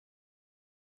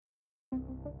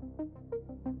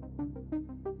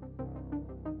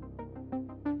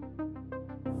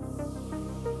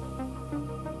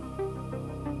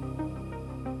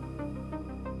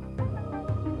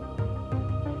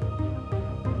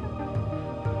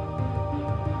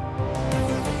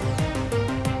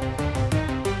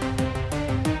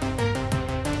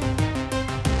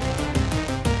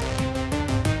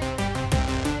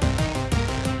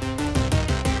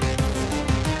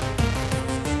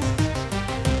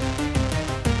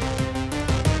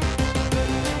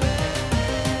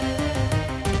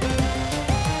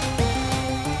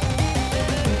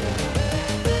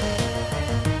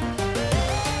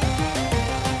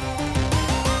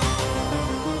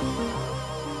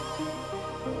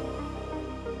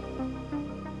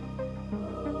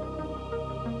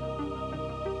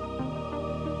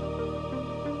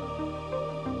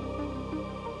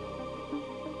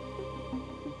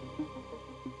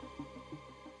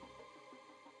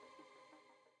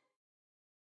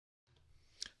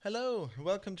Hello,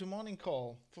 welcome to Morning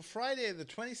Call for Friday, the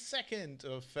 22nd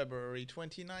of February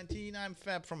 2019. I'm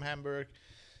Fab from Hamburg,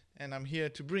 and I'm here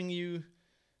to bring you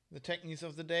the tech news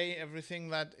of the day, everything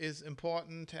that is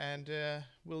important and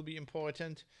will be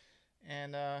important.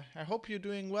 And I hope you're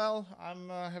doing well. I'm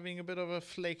having a bit of a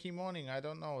flaky morning. I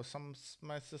don't know,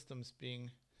 my system's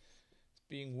being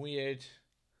weird.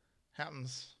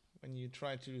 Happens when you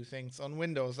try to do things on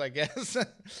Windows, I guess.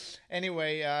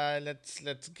 Anyway, let's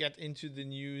get into the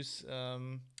news.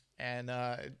 And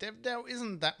there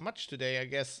isn't that much today. I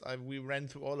guess we ran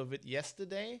through all of it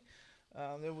yesterday.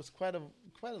 There was quite a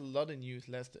lot of news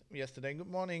yesterday.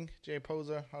 Good morning, Jay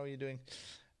Poser. How are you doing?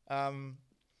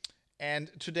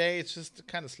 And today it's just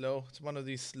kind of slow. It's one of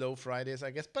these slow Fridays, I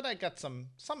guess. But I got some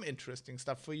interesting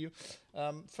stuff for you.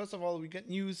 First of all, we get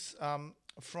news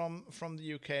from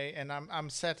the UK, and I'm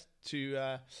set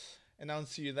to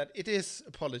announce to you that it is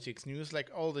politics news.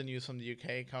 Like all the news from the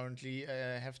UK currently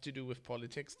have to do with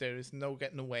politics. There is no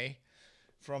getting away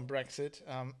from Brexit.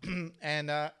 And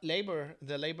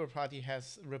the Labour Party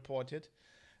has reported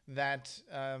that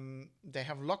they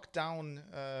have locked down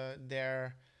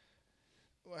their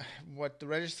what the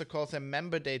register calls their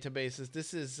member databases.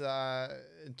 This is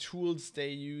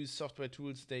software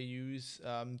tools they use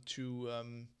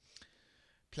to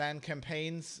plan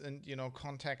campaigns and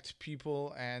contact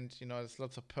people, and there's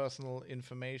lots of personal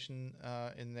information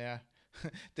in there.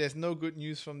 There's no good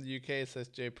news from the UK, says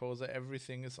Jay Poser.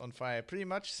 Everything is on fire. Pretty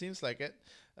much seems like it.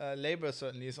 Labour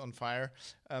certainly is on fire.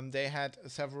 They had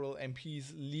several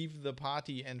MPs leave the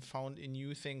party and found a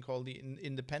new thing called the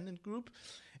Independent Group,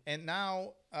 and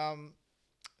now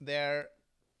there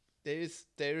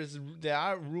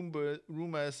are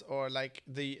rumors, or like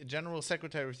the General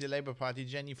Secretary of the Labour Party,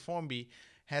 Jenny Formby,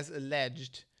 has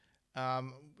alleged.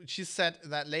 She said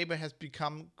that Labour has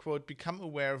become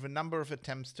aware of a number of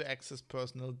attempts to access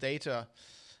personal data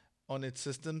on its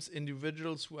systems,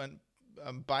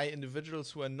 by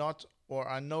individuals who are not or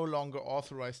are no longer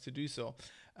authorized to do so.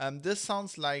 This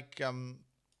sounds like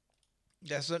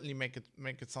they certainly make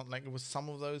it sound like it was some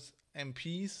of those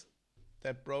MPs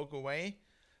that broke away.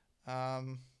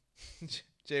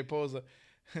 Jay Poser.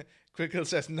 Crickle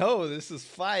says, no, this is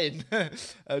fine.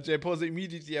 Jay Poser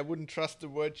immediately, I wouldn't trust the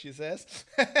word she says.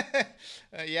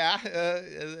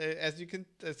 As you can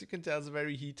tell, it's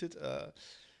very heated.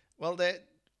 Well, they're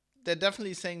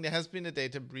definitely saying there has been a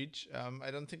data breach.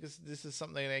 I don't think this is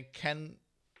something they can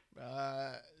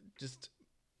just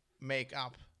make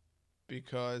up,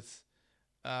 because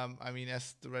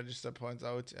as the register points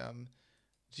out,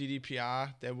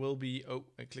 GDPR, there will be. Oh,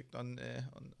 I clicked on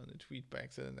a tweet by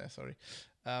accident there. Sorry.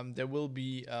 There will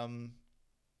be an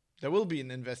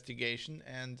investigation,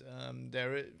 and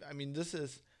this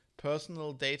is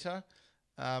personal data.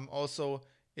 Also,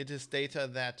 it is data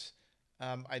that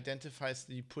identifies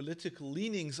the political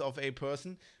leanings of a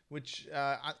person, which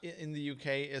in the UK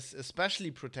is especially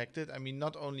protected.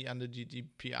 Not only under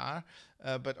GDPR,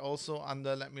 but also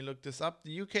under, let me look this up,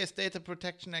 the UK's Data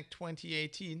Protection Act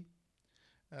 2018.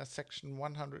 Section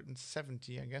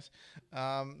 170, I guess.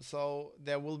 So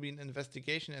there will be an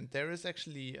investigation, and there is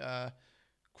actually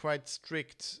quite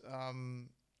strict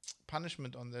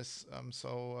punishment on this.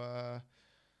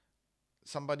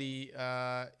 Somebody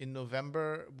in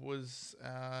November was,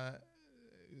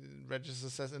 register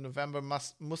says, in November,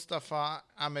 Mustafa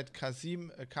Ahmed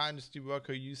Kazim, a car industry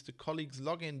worker, used a colleague's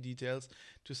login details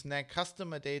to snag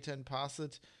customer data and pass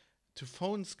it to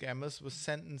phone scammers, was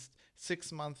sentenced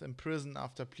 6 months in prison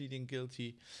after pleading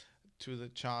guilty to the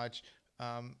charge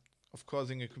of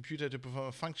causing a computer to perform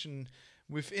a function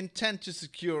with intent to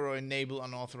secure or enable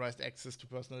unauthorized access to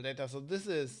personal data. So this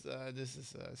is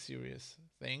a serious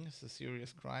thing. It's a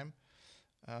serious crime.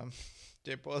 Um,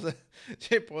 Jay Porter,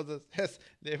 Jay Porter says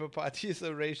Labour Party is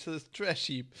a racist trash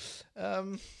heap.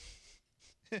 And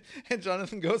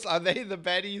Jonathan goes, "Are they the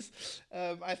baddies?"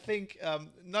 I think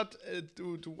not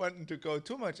to wanting to go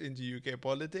too much into UK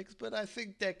politics, but I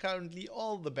think they're currently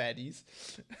all the baddies.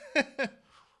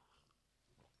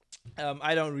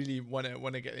 I don't really want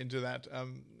to get into that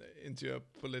into a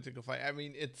political fight. I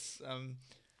mean,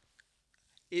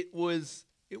 it was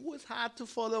hard to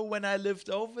follow when I lived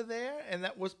over there, and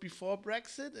that was before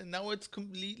Brexit, and now it's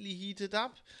completely heated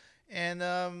up, and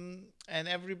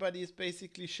everybody is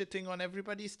basically shitting on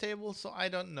everybody's table. So I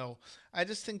don't know. I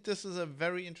just think this is a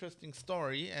very interesting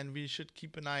story, and we should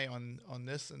keep an eye on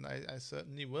this, and I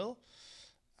certainly will.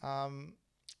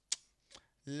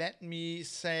 Let me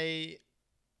say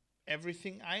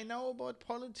everything I know about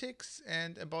politics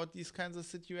and about these kinds of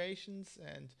situations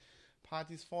and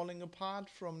parties falling apart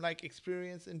from like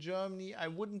experience in Germany. I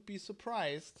wouldn't be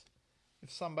surprised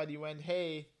if somebody went,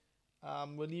 "Hey,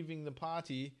 we're leaving the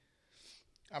party.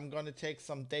 I'm gonna take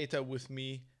some data with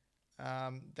me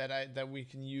that we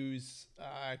can use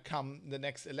come the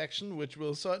next election, which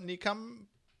will certainly come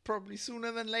probably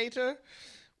sooner than later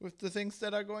with the things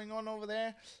that are going on over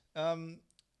there."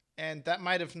 And that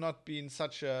might have not been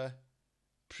such a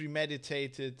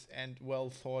premeditated and well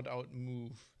thought out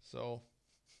move. So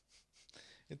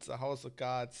it's a house of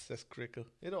cards, says Crickle.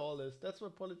 It all is. That's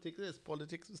what politics is.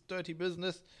 Politics is dirty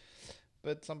business,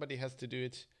 but somebody has to do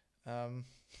it.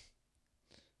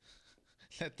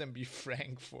 Let them be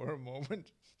frank for a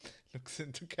moment. Looks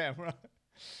into camera.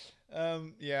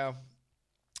 Yeah,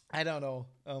 I don't know.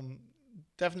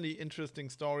 Definitely interesting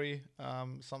story.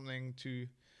 Something to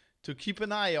keep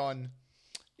an eye on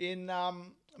in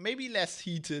maybe less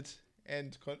heated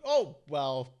and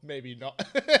maybe not.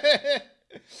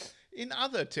 In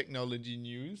other technology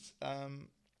news,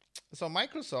 so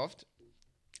Microsoft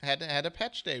had a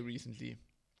patch day recently,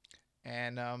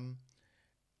 and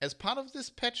as part of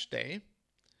this patch day,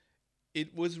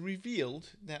 it was revealed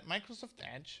that Microsoft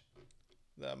Edge,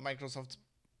 the Microsoft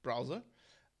browser,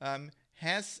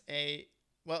 has it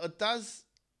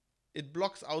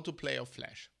blocks autoplay of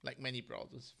Flash, like many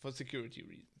browsers, for security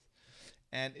reasons.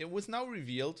 And it was now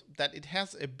revealed that it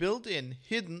has a built-in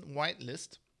hidden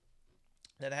whitelist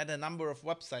that had a number of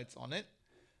websites on it,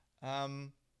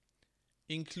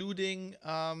 including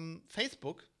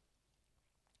Facebook,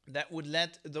 that would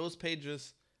let those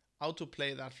pages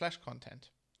autoplay that Flash content.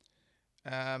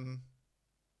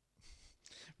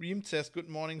 Reem says, "Good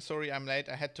morning, sorry I'm late,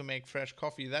 I had to make fresh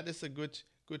coffee." That is a good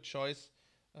choice.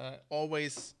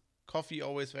 Coffee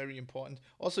always very important.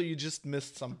 Also, you just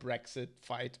missed some Brexit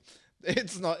fight.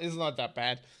 It's not that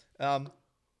bad.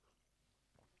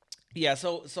 Yeah,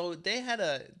 so they had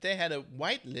a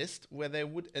whitelist where they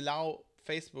would allow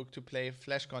Facebook to play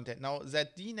Flash content. Now,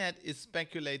 ZDNet is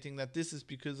speculating that this is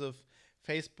because of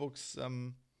Facebook's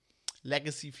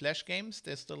legacy Flash games.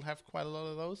 They still have quite a lot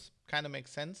of those. Kind of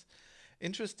makes sense.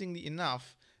 Interestingly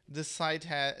enough, this site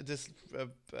had this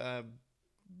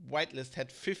whitelist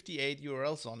had 58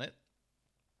 URLs on it,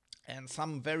 and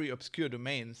some very obscure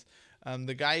domains.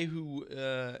 The guy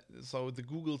the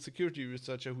Google security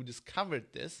researcher who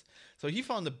discovered this, so he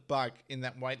found a bug in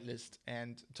that whitelist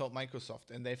and told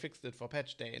Microsoft, and they fixed it for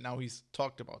patch day, and now he's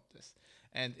talked about this.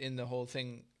 And in the whole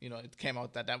thing, it came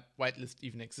out that whitelist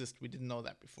even exists. We didn't know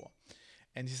that before.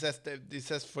 And he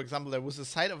says, for example, there was a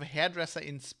site of a hairdresser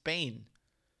in Spain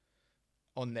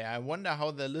on there. I wonder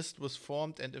how the list was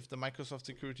formed and if the Microsoft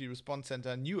Security Response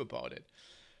Center knew about it.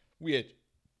 Weird.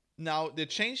 Now, they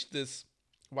changed this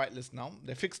whitelist now.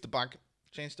 They fixed the bug,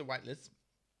 changed the whitelist,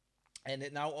 and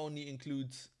it now only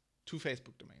includes 2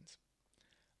 Facebook domains.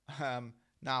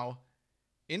 Now,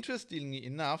 interestingly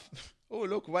enough, oh,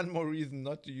 look, one more reason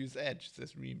not to use Edge,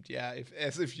 says Reamed. Yeah,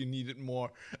 as if you needed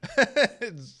more.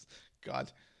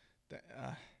 God.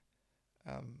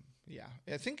 Yeah,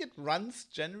 I think it runs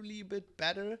generally a bit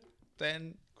better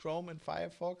than Chrome and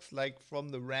Firefox, like from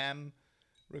the RAM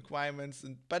requirements,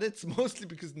 but it's mostly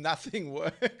because nothing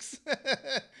works.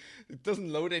 It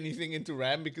doesn't load anything into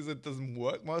RAM because it doesn't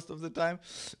work most of the time.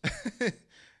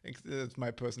 That's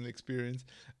my personal experience.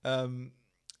 And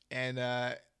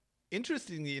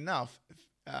interestingly enough,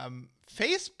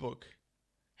 Facebook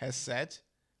has said,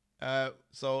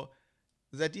 so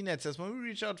ZDNet says, when we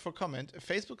reached out for comment, a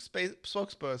Facebook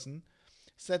spokesperson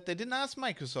said they didn't ask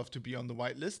Microsoft to be on the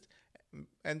whitelist,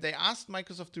 and they asked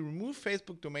Microsoft to remove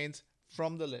Facebook domains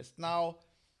from the list. Now,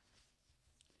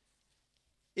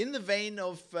 in the vein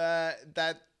of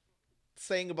that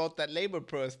saying about that Labour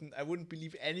person, I wouldn't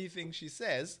believe anything she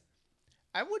says.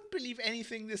 I wouldn't believe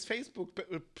anything this Facebook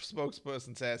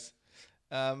spokesperson says.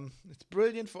 It's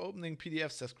brilliant for opening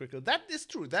PDFs, says Crickle. That is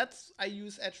true. I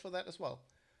use Edge for that as well.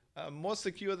 More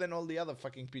secure than all the other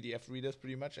fucking PDF readers,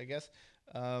 pretty much, I guess.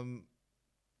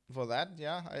 For that,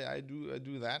 yeah, I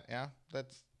do that. Yeah,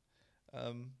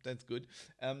 that's good.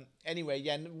 Anyway,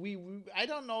 yeah, I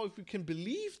don't know if we can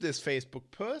believe this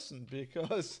Facebook person,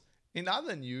 because in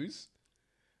other news,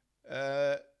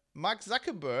 Mark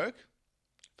Zuckerberg,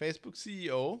 Facebook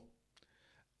CEO,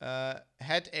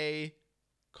 had a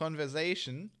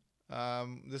conversation.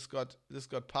 This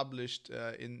got published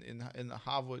in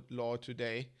Harvard Law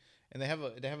today, and they have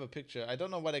a picture. I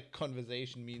don't know what a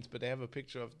conversation means, but they have a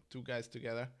picture of two guys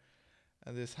together.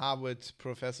 And this Harvard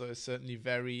professor is certainly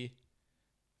very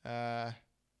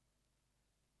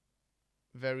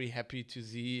happy to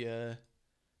see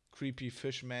creepy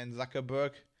fishman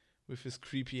Zuckerberg with his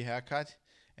creepy haircut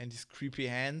and his creepy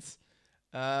hands.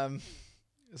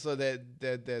 So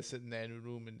they're sitting there in a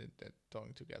room and they're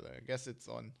talking together. I guess it's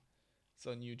on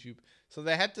YouTube. So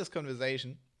they had this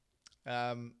conversation,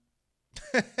 and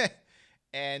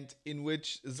in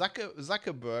which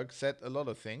Zuckerberg said a lot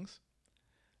of things.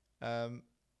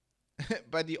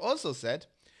 But he also said,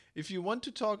 if you want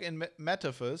to talk in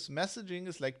metaphors, messaging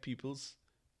is like people's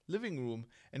living room.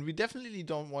 And we definitely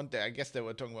don't want that. I guess they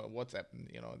were talking about WhatsApp and,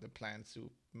 the plans to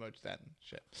merge that and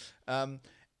shit.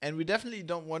 And we definitely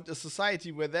don't want a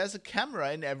society where there's a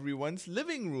camera in everyone's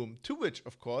living room. To which,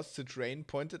 of course, Citrain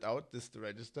pointed out, this is the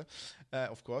register,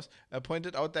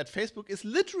 pointed out that Facebook is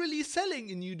literally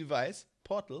selling a new device,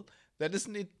 Portal, that is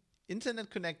an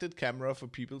internet-connected camera for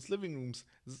people's living rooms.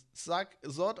 Zuck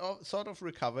sort of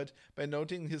recovered by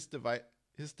noting his device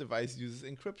uses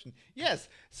encryption. Yes,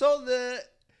 so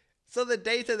the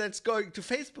data that's going to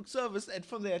Facebook servers and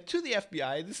from there to the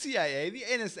FBI, the CIA, the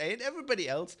NSA, and everybody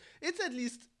else, it's at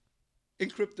least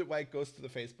encrypted while it goes to the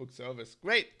Facebook servers.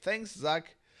 Great, thanks, Zuck.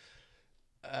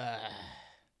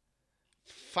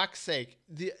 Fuck's sake,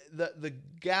 the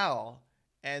gall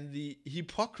and the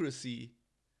hypocrisy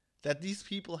that these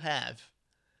people have.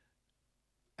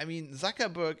 I mean,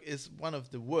 Zuckerberg is one of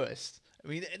the worst. I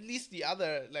mean, at least the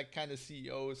other kind of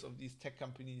CEOs of these tech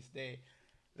companies, they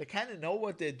kind of know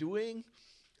what they're doing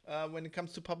when it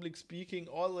comes to public speaking.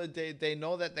 They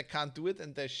know that they can't do it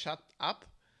and they shut up.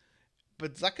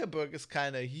 But Zuckerberg is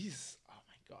he's, oh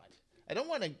my God. I don't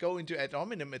want to go into ad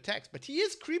hominem attacks, but he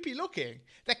is creepy looking.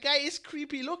 That guy is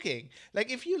creepy looking.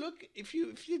 If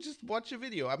you just watch a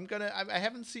video, I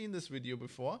haven't seen this video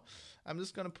before. I'm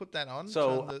just gonna put that on,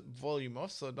 turn the volume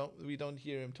off so we don't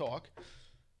hear him talk.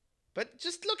 But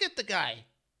just look at the guy.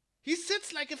 He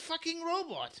sits like a fucking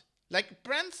robot. Like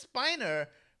Brent Spiner,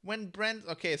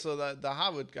 so the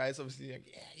Harvard guy is obviously like,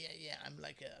 yeah, I'm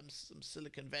some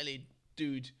Silicon Valley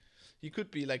dude. He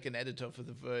could be like an editor for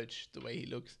The Verge, the way he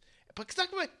looks. But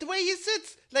the way he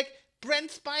sits, like Brent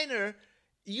Spiner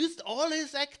used all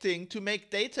his acting to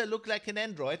make Data look like an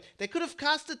android. They could have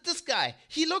casted this guy.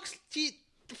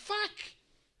 Fuck.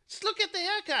 Just look at the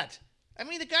haircut. I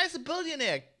mean, the guy's a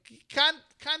billionaire. Can't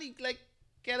he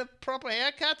get a proper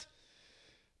haircut?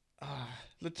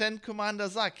 Lieutenant Commander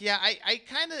Zuck. Yeah, I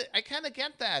kind of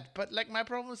get that. But my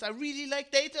problem is I really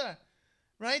like Data,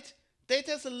 right?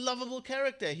 Data's a lovable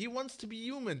character. He wants to be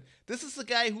human. This is a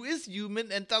guy who is human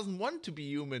and doesn't want to be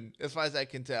human, as far as I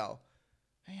can tell.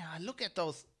 Yeah, look at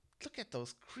those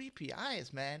creepy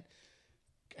eyes, man.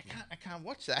 I can't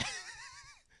watch that.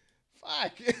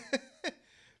 Fuck.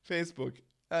 Facebook.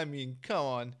 I mean,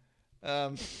 come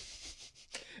on.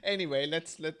 Anyway,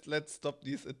 let's stop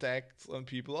these attacks on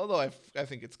people. Although I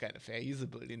think it's kind of fair. He's a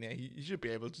billionaire. He should be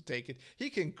able to take it. He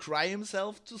can cry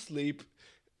himself to sleep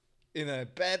in a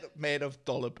bed made of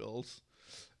dollar bills.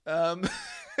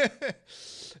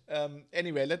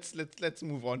 Anyway, let's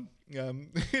move on.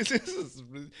 This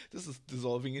is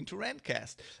dissolving into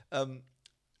Rantcast.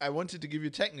 I wanted to give you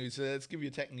tech news, so let's give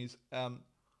you tech news.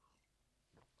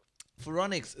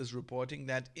 Phoronix is reporting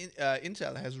that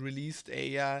Intel has released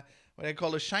a what I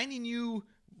call a shiny new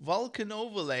Vulkan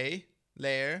overlay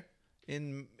layer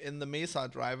in the Mesa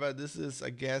driver. This is, I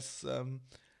guess,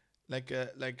 like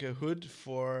a hood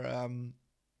for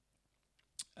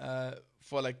the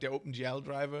OpenGL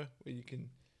driver, where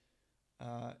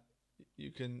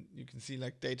you can see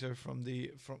data from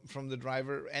the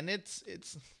driver, and it's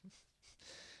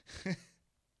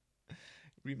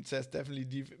Reem says definitely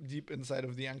deep inside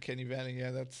of the uncanny valley. Yeah,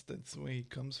 that's where he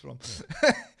comes from.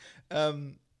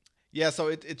 Yeah, so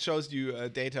it shows you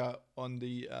data on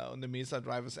the Mesa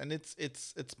drivers, and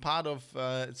it's part of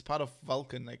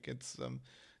Vulkan.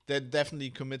 They're definitely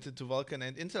committed to Vulkan,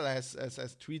 and Intel has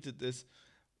tweeted this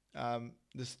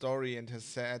story and has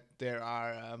said they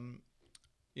are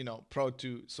proud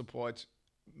to support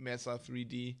Mesa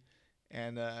 3D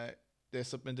and they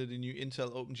submitted a new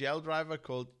Intel OpenGL driver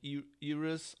called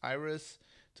Iris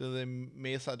to the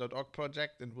Mesa.org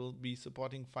project, and will be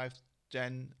supporting 5th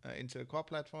gen Intel Core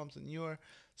platforms and newer.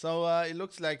 So it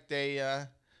looks like they're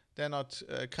not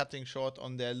cutting short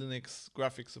on their Linux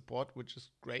graphics support, which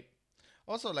is great.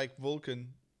 Also, like Vulkan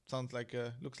looks like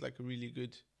a really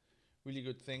good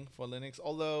thing for Linux.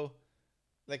 Although,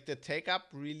 like the take up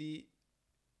really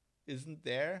isn't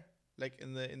there, like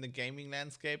in the gaming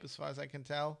landscape, as far as I can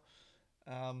tell.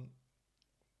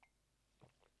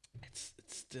 It's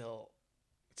still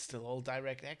all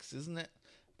DirectX, isn't it?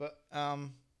 But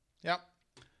yeah,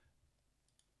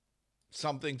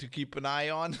 something to keep an eye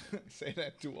on. I say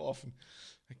that too often.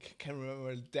 I can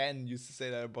remember Dan used to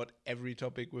say that about every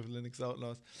topic with Linux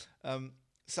Outlaws.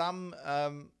 Some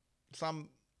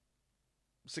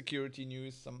security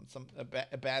news,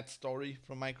 a bad story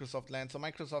from Microsoft land. So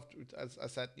Microsoft, as I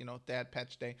said, they had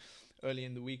patch day early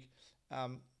in the week.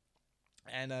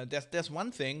 And there's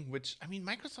one thing which, I mean,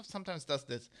 Microsoft sometimes does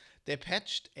this. They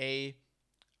patched a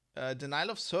denial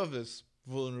of service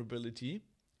vulnerability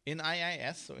in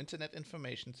IIS, so Internet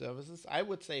Information Services. I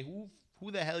would say who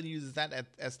the hell uses that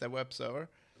as their web server?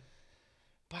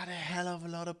 But a hell of a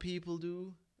lot of people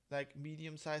do, like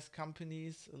medium-sized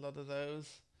companies, a lot of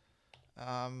those.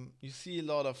 You see a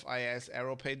lot of IIS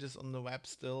error pages on the web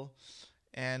still.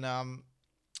 And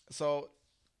so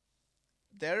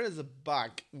there is a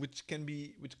bug which can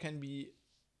be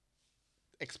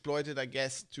exploited, I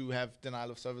guess, to have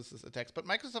denial of services attacks. But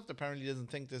Microsoft apparently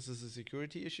doesn't think this is a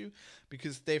security issue,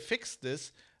 because they fixed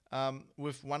this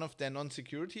with one of their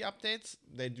non-security updates.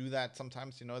 They do that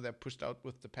sometimes, they're pushed out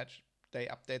with the patch day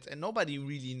updates, and nobody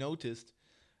really noticed.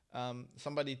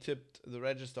 Somebody tipped the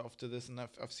register off to this, and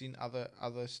I've seen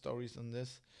other stories on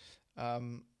this.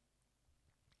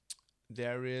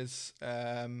 There is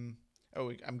I'm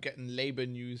getting labor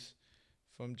news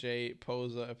from Jay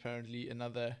Poser. Apparently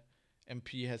another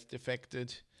MP has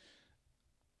defected.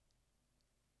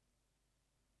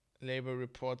 Labor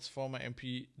reports former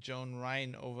MP Joan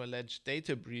Ryan over alleged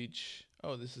data breach.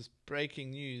 Oh, this is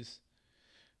breaking news.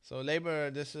 So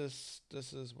Labor, this is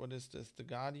what is this? The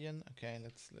Guardian. Okay,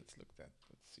 let's look that.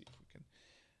 Let's see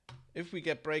if we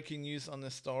get breaking news on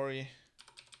this story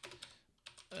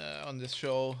on this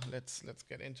show. Let's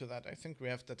get into that. I think we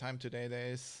have the time today. There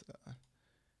is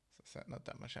not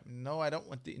that much happening. No, I don't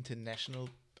want the international.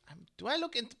 Do I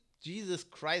look into Jesus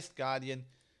Christ, Guardian?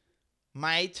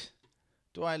 Might.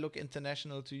 Do I look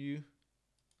international to you?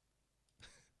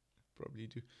 Probably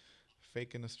do.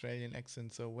 Fake an Australian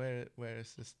accent. So where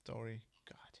is this story?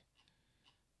 God.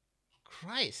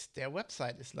 Christ, their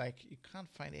website is like, you can't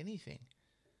find anything.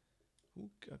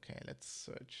 Okay, let's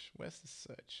search. Where's the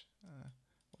search?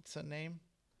 What's her name?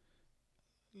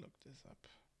 Look this up.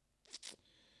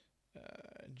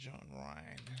 John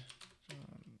Ryan.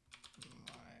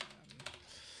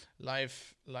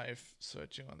 Live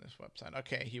searching on this website.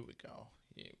 Okay, here we go.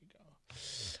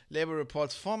 Labour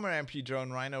reports former MP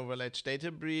Joan Ryan over alleged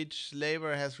data breach.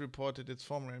 Labour has reported its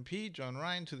former MP, Joan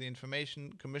Ryan, to the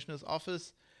Information Commissioner's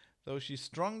office, though she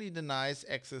strongly denies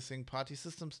accessing party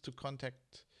systems to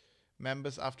contact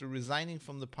members after resigning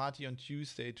from the party on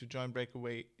Tuesday to join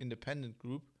Breakaway Independent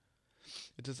Group.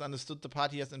 It is understood the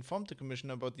party has informed the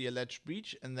Commissioner about the alleged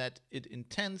breach and that it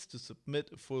intends to submit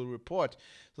a full report.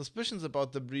 Suspicions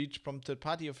about the breach prompted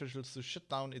party officials to shut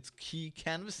down its key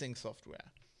canvassing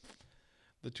software.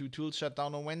 The two tools shut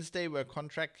down on Wednesday were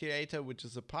Contract Creator, which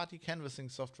is a party canvassing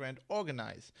software, and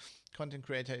Organize. Content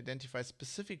Creator identifies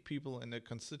specific people in a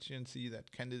constituency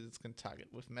that candidates can target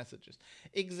with messages.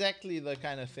 Exactly the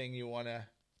kind of thing you wanna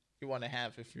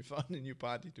have if you found a new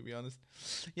party, to be honest.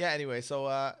 Yeah, anyway,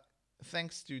 so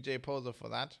thanks to Jay Poser for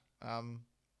that.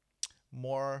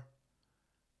 More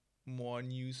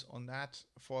news on that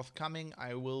forthcoming.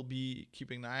 I will be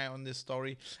keeping an eye on this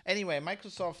story. Anyway,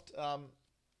 Microsoft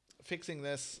fixing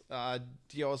this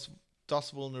DOS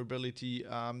vulnerability.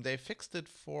 They fixed it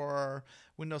for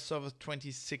Windows Server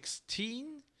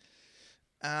 2016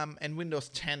 and Windows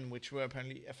 10, which were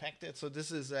apparently affected. So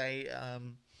this is a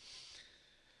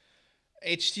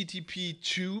HTTP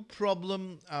 2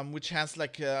 problem, which has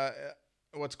like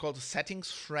what's called a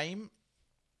settings frame,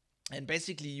 and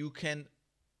basically you can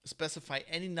specify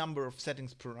any number of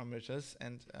settings parameters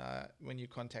and when you're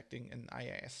contacting an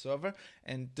IIS server,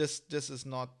 and this is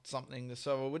not something the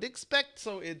server would expect,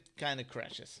 so it kind of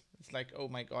crashes. It's like, oh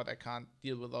my god, I can't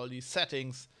deal with all these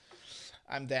settings,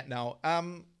 I'm dead now.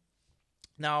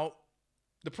 Now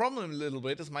the problem a little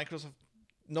bit is Microsoft,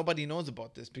 nobody knows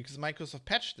about this because Microsoft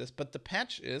patched this, but the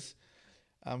patch is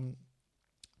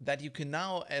that you can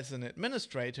now, as an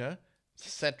administrator,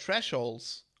 set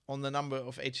thresholds on the number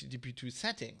of HTTP2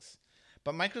 settings.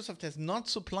 But Microsoft has not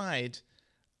supplied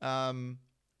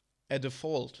a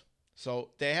default. So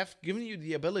they have given you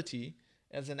the ability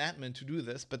as an admin to do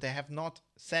this, but they have not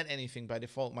set anything by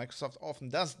default. Microsoft often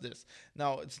does this.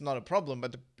 Now, it's not a problem,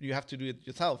 but you have to do it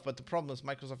yourself. But the problem is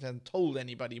Microsoft hasn't told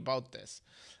anybody about this.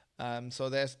 So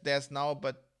there's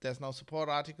now support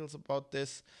articles about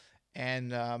this,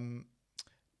 and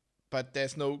but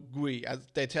there's no GUI.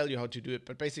 They tell you how to do it,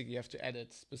 but basically you have to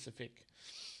edit specific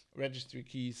registry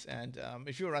keys. And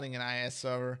if you're running an IIS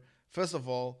server, first of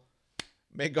all,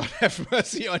 may God have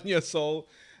mercy on your soul.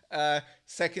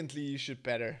 Secondly, you should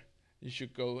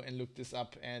go and look this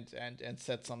up and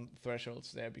set some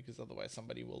thresholds there, because otherwise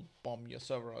somebody will bomb your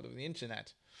server out of the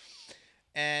internet.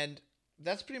 And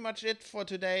that's pretty much it for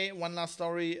today. One last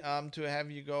story to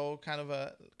have you go. Kind of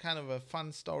a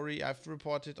fun story. I've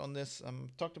reported on this.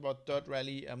 Talked about Dirt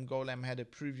Rally. Golem had a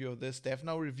preview of this. They have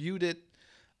now reviewed it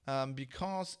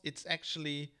because it's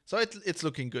actually it's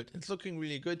looking good. It's looking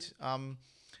really good.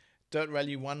 Dirt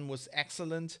Rally 1 was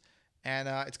excellent, and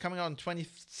it's coming out on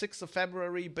 26th of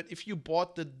February. But if you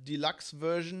bought the deluxe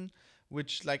version,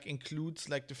 which includes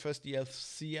the first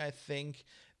DLC, I think,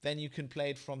 then you can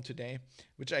play it from today,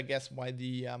 which I guess why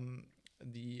the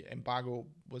embargo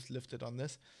was lifted on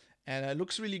this. And it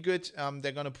looks really good.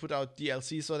 They're gonna put out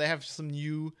DLC, so they have some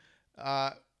new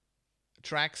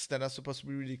tracks that are supposed to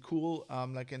be really cool.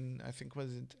 I think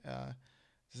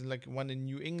there's one in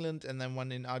New England and then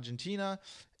one in Argentina.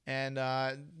 And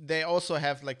they also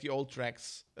have the old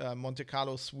tracks, Monte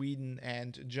Carlo, Sweden,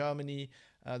 and Germany.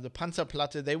 The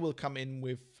Panzerplatte, they will come in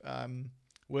with a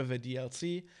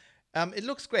DLC. It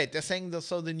looks great. They're saying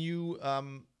the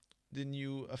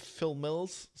new Phil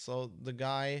Mills, so the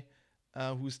guy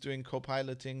who's doing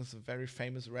co-piloting, is a very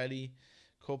famous rally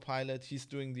co-pilot. He's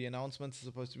doing the announcements. It's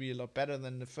supposed to be a lot better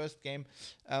than the first game.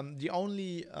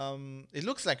 It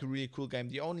looks like a really cool game.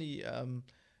 The only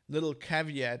little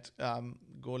caveat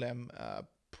Golem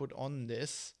put on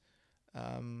this,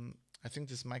 I think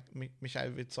this is Michael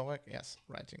Witzorek, yes,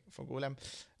 writing for Golem.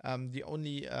 The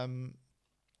only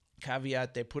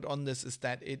caveat they put on this is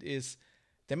that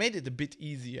they made it a bit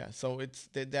easier. So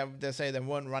they say they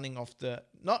weren't running off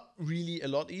not really a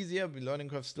lot easier. The learning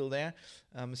curve's still there,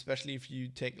 especially if you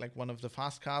take one of the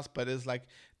fast cars. But it's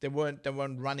they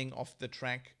weren't running off the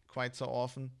track quite so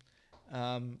often,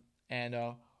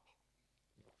 and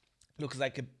looks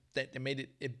like they made it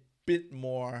a bit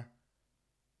more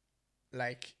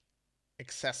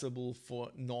accessible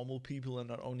for normal people and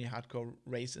not only hardcore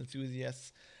race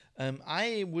enthusiasts.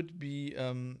 I would be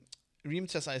Reem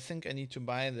says, I think I need to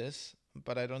buy this,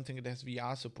 but I don't think it has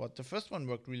VR support. The first one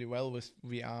worked really well with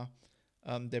VR.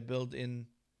 They built in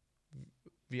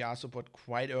VR support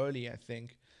quite early, I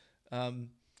think. I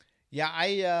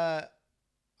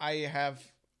have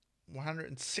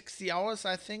 160 hours,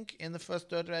 I think, in the first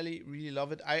Dirt Rally. Really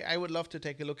love it. I would love to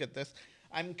take a look at this.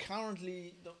 I'm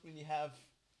currently don't really have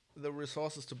the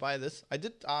resources to buy this. I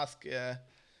did ask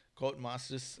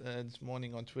Codemasters this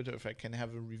morning on Twitter if I can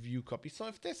have a review copy. So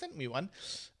if they send me one,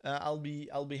 I'll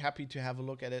be happy to have a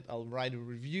look at it. I'll write a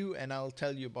review and I'll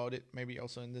tell you about it. Maybe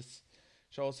also in this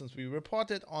show, since we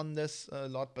reported on this a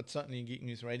lot, but certainly in Geek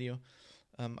News Radio,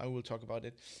 I will talk about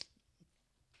it.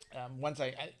 Once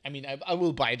I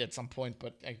will buy it at some point,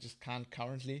 but I just can't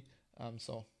currently.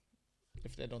 So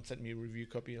if they don't send me a review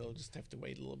copy, I'll just have to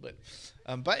wait a little bit.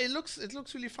 But it looks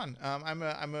really fun. I'm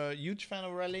a huge fan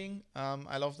of rallying.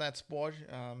 I love that sport.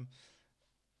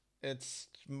 It's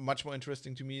much more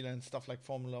interesting to me than stuff like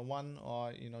Formula One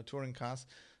or touring cars.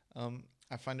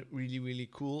 I find it really, really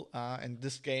cool. And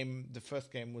this game, the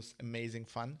first game, was amazing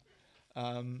fun.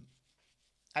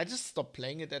 I just stopped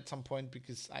playing it at some point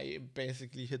because I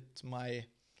basically hit my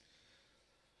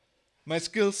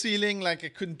skill ceiling. I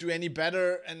couldn't do any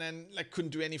better, and then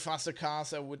couldn't do any faster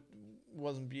cars. I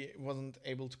wasn't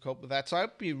able to cope with that. So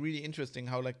it'd be really interesting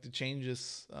how the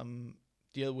changes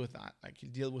deal with that,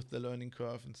 deal with the learning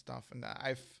curve and stuff. And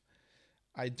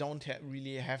I don't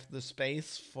really have the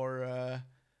space for a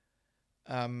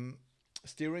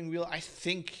steering wheel. I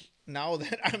think now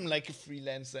that I'm a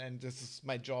freelancer and this is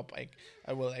my job,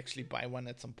 I will actually buy one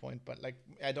at some point. But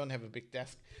I don't have a big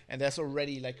desk, and there's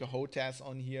already a HOTAS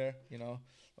on here,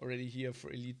 already here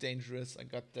for Elite Dangerous. I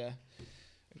got the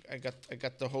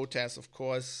HOTAS, of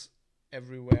course,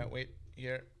 everywhere. Wait,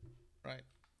 here, right?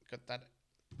 Got that.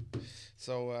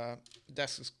 So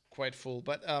desk is quite full,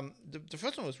 but the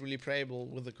first one was really playable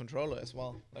with the controller as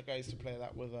well. I used to play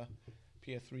that with a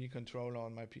PS3 controller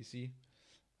on my PC.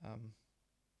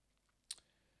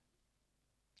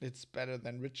 It's better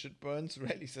than Richard Burns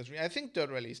Rally says. I think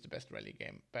Dirt Rally is the best rally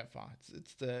game by far.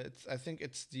 I think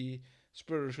it's the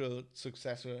spiritual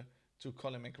successor to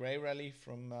Colin McRae rally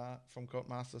from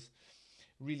Codemasters.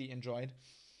 Really enjoyed.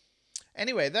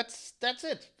 Anyway, that's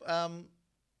it.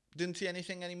 Didn't see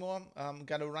anything anymore.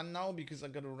 Gotta run now because I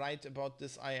gotta write about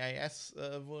this IIS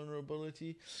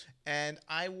vulnerability. And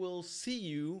I will see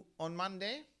you on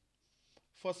Monday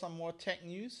for some more tech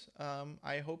news.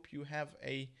 I hope you have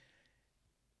a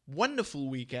wonderful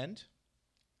weekend.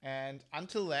 And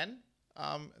until then,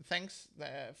 thanks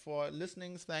for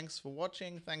listening. Thanks for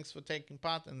watching. Thanks for taking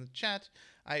part in the chat.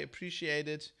 I appreciate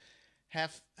it.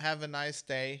 Have a nice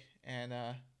day and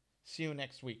see you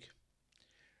next week.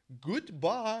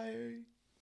 Goodbye.